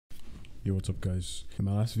Yo, what's up guys? In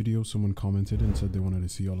my last video someone commented and said they wanted to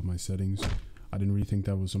see all of my settings. I didn't really think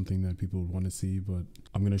that was something that people would want to see, but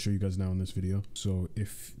I'm going to show you guys now in this video. So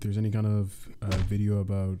if there's any kind of video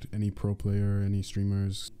about any pro player, any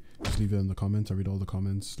streamers, just leave it in the comments. I read all the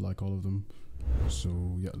comments, like all of them. So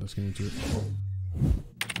yeah, let's get into it.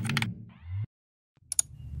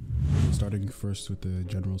 Starting first with the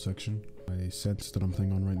general section. My sense that I'm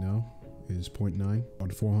playing on right now is 0.9 on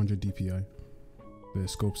 400 DPI. The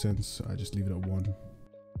scope sense, I just leave it at 1.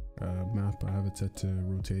 Map, I have it set to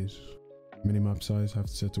rotate. Minimap size, I have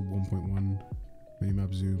it set to 1.1.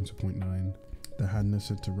 Minimap zoom to 0.9. The hand is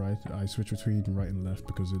set to right. I switch between right and left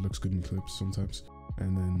because it looks good in clips sometimes.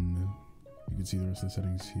 And then you can see the rest of the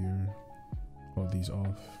settings here. All these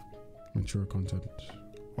off. Mature content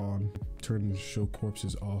on. Turn show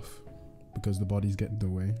corpses off because the bodies get in the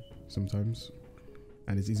way sometimes.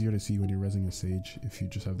 And it's easier to see when you're rezzing a Sage if you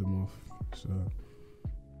just have them off. So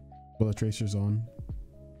bullet tracers on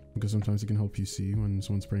because sometimes it can help you see when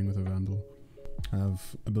someone's spraying with a vandal. I have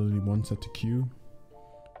ability 1 set to Q,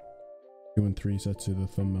 2 and 3 set to the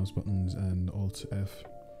thumb mouse buttons and Alt F.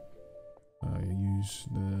 I use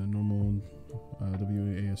the normal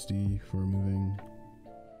WASD for moving.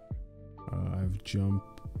 I have jump,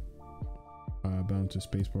 bound to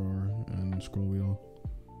spacebar and scroll wheel.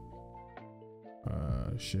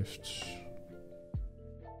 Shift,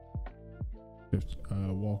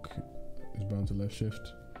 walk is bound to left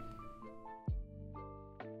shift.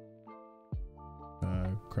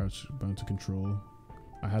 Crouch bound to control.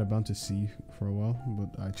 I had it bound to C for a while,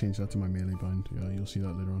 but I changed that to my melee bind. You'll see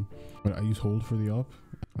that later on. But I use hold for the op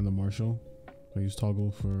and the marshal. I use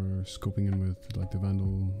toggle for scoping in with like the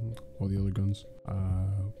vandal, all the other guns.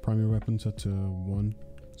 Primary weapon set to 1,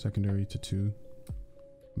 secondary to 2.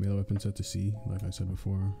 Melee weapon set to C, like I said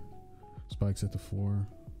before. Spike set to 4.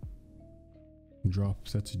 Drop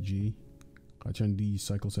set to G. I turned the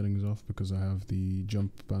cycle settings off because I have the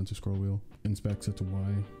jump bound to scroll wheel. Inspect set to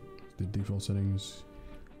Y. The default settings.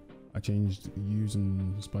 I changed U's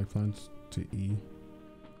and spike plant to E.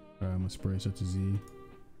 My spray set to Z.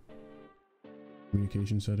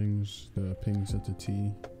 Communication settings. The ping set to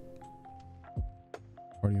T.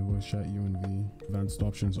 Party and voice chat U and V. Advanced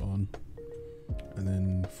options on. And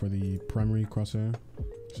then for the primary crosshair,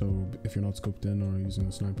 so if you're not scoped in or using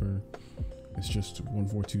the sniper, it's just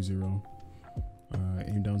 1420.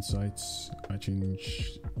 Aim down sights, I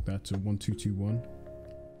change that to 1221.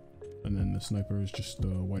 And then the sniper is just the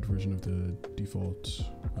white version of the default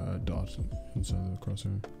dot inside the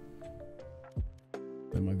crosshair.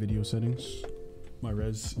 Then my video settings. My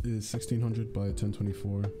res is 1600 by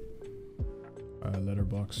 1024.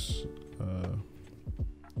 Letterbox.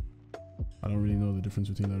 I don't really know the difference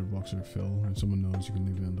between letterbox or fill. If someone knows, you can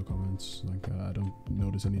leave it in the comments. Like I don't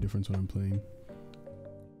notice any difference when I'm playing.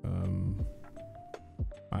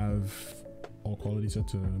 I have all quality set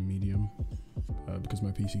to medium because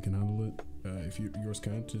my PC can handle it. If yours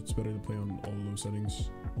can't, it's better to play on all of those settings.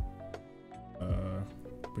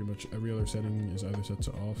 Pretty much every other setting is either set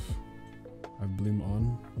to off. I have bloom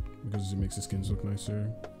on because it makes the skins look nicer.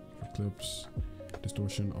 For clips,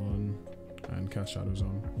 distortion on, and cast shadows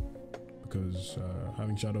on. Because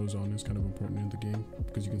having shadows on is kind of important in the game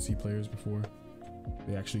because you can see players before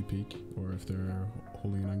they actually peek or if they're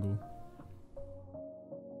holding an angle.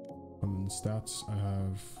 On stats, I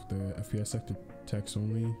have the FPS set to text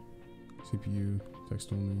only, CPU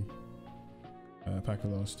text only, pack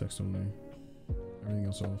velocity text only, everything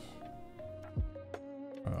else off.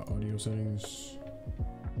 Audio settings,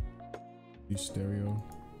 use stereo,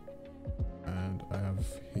 and I have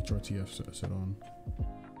HRTF set on.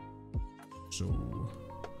 So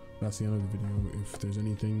that's the end of the video. If there's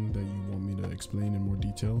anything that you want me to explain in more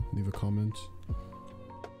detail, leave a comment.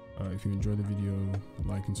 If you enjoy the video,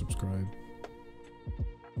 like and subscribe.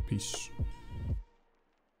 Peace.